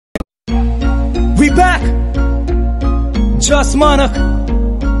We back! Just Manak,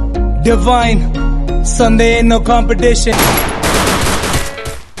 Divine, Sunday ain't no competition.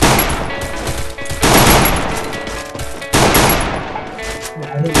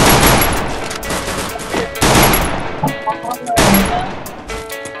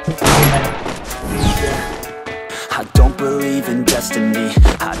 I don't believe in destiny,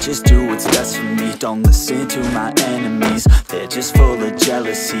 I just do what's best for me. Don't listen to my enemies, they're just full of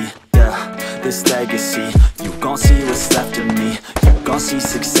jealousy. Yeah, this legacy, you gon' see what's left of me. You gon' see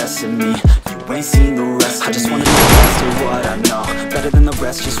success in me, you ain't seen the rest of me. I just wanna be the best at what I know, better than the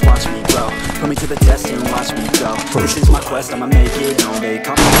rest, just watch me grow. Put me to the test and watch me go. This is my quest, I'ma make it known. They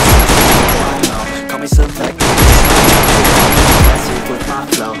call me I know, call me selective, aggressive with my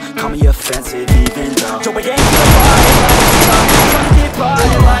flow. Call me offensive even though Joe, I ain't gonna buy trying to get by,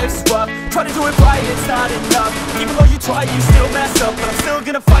 life's rough. Try to do it right, it's not enough. Even though you try, you still mess up. But I'm still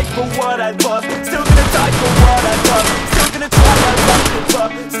gonna fight for what I love. Still gonna die for what I love. Still gonna try, I love the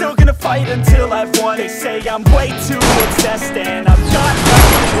club. Still gonna fight until I've won. They say I'm way too obsessed and I'm not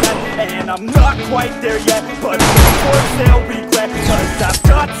and I'm not quite there yet. But of course they'll regret, cause I've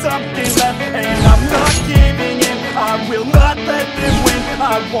got something left and I'm not giving in. I will not let them win,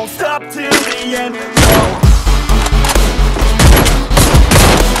 I won't stop till the end, no.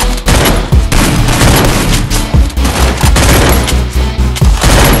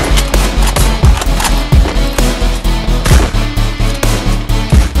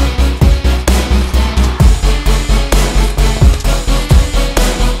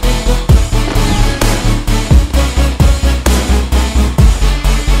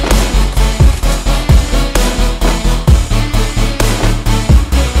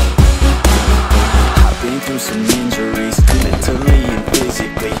 Some injuries, mentally and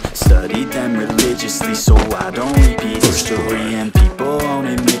physically. Studied them religiously so I don't repeat history. And people won't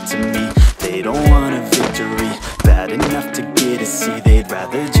admit to me they don't want a victory. Bad enough to get a C, they'd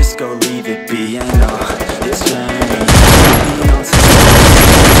rather just go leave it be. And this journey,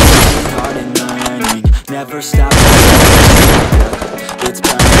 hard and learning, never stop. It's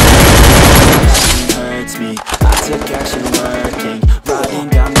burning, passion hurts me. I took action working, writing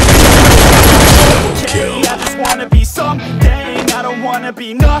down the I just wanna be something, I don't wanna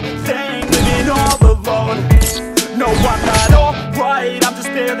be nothing, living all alone. No, I'm not alright, I'm just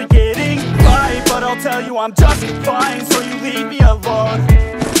barely getting by. But I'll tell you I'm just fine, so you leave me alone.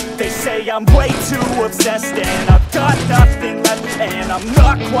 They say I'm way too obsessed and I've got nothing left. And I'm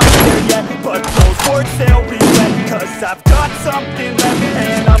not quite there yet, but those words they'll regret. Cause I've got something left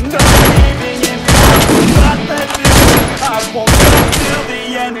and I'm not giving in. I will not let this win, I won't stop till the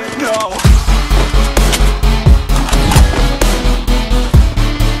end, no.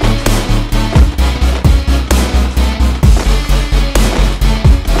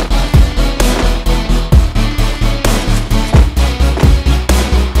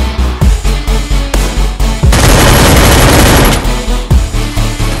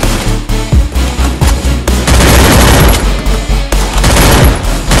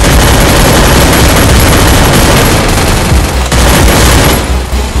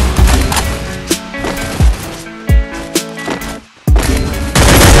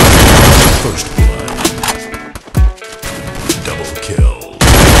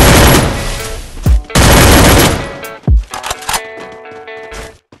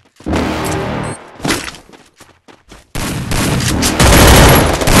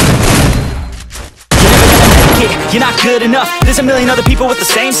 You're not good enough, there's a million other people with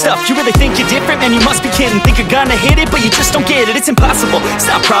the same stuff. You really think you're different? Man, you must be kidding. Think you're gonna hit it, but you just don't get it. It's impossible, it's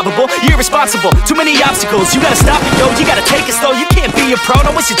not probable, you're irresponsible. Too many obstacles, you gotta stop it, yo. You gotta take it slow, you can't be a pro.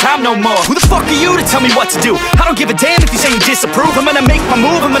 Don't waste your time no more. Who the fuck are you to tell me what to do? I don't give a damn if you say you disapprove. I'm gonna make my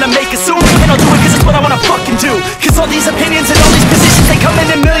move, I'm gonna make it soon. And I'll do it cause it's what I wanna fucking do. Cause all these opinions and all these positions, they come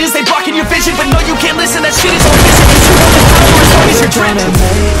in millions, they blocking your vision. But no, you can't listen, that shit is all vision. Cause you know the power as long as you're dreaming.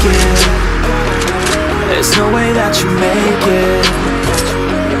 There's no way that you make it,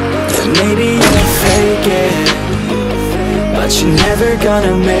 and maybe you'll fake it, but you're never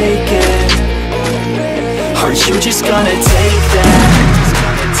gonna make it. Aren't you just gonna take that?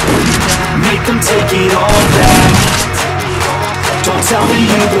 Make them take it all back. Don't tell me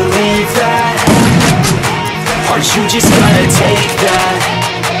you believe that. Aren't you just gonna take that?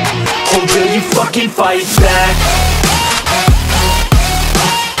 Or will you fucking fight back?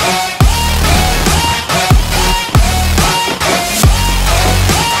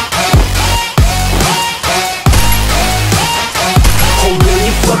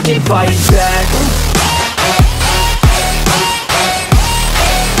 Fucking fight back.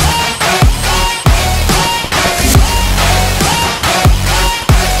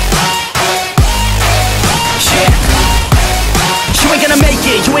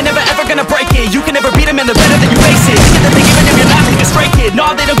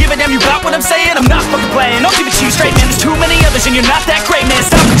 I'm saying? I'm not fucking playing, I'll give it to you straight, man. There's too many others and you're not that great, man.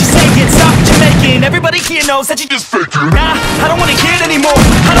 Stop what you're saying, stop what you're making. Everybody here knows that you just faking. Nah, I don't wanna hear it anymore,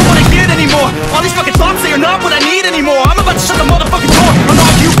 I don't wanna hear it anymore. All these fucking thoughts, they are not what I need anymore. I'm about to shut the motherfucking door on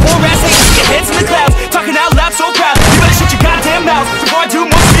all you poor ass haters with your heads in the clouds, talking out loud so proud. You better shut your goddamn mouth before I do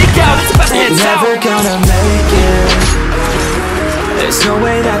more speak out. It's about to head south. You're never gonna make it. There's no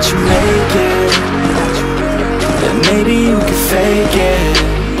way that you make it. And maybe you can fake it,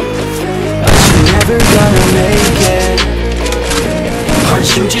 but you're never gonna make it. Aren't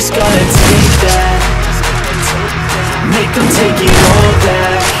you just gonna take that? Make them take it all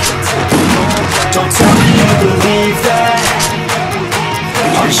back. Don't tell me you believe that.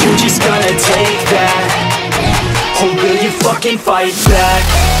 Aren't you just gonna take that? Or will you fucking fight back?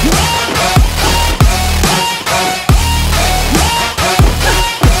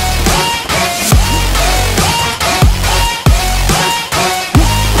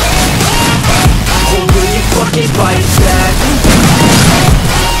 Fight back.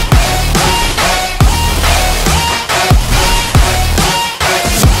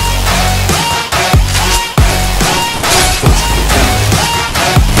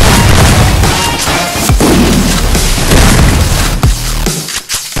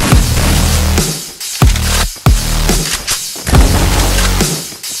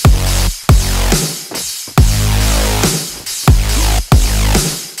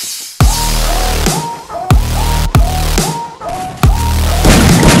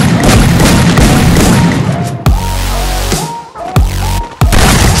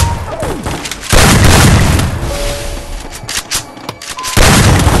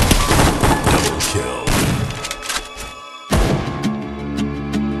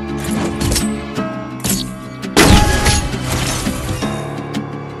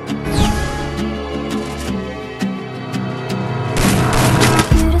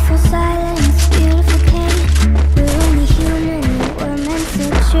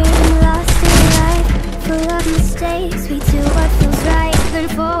 We do what feels right, then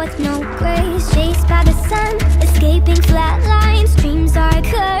fall with no grace. Chased by the sun, escaping flat lines. Dreams are a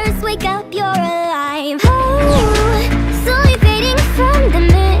curse, wake up, you're alive. Oh, slowly fading from the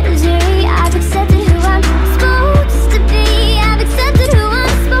misery. I've accepted who I'm supposed to be. I've accepted who I'm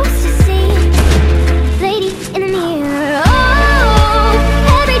supposed to see. Lady in the mirror. Oh,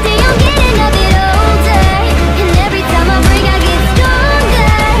 every day I'm getting a bit older, and every time I break I get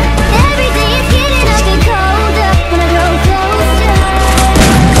stronger. Every day it's getting a bit colder when I grow closer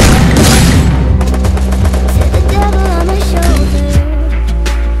to the devil on my shoulder.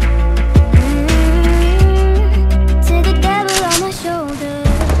 To the devil on my shoulder.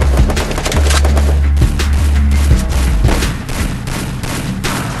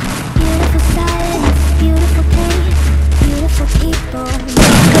 Beautiful silence, beautiful pain, beautiful people.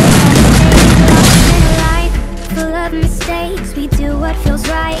 Lost in a life full of mistakes. We do what feels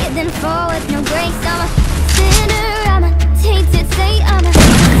right, then fall with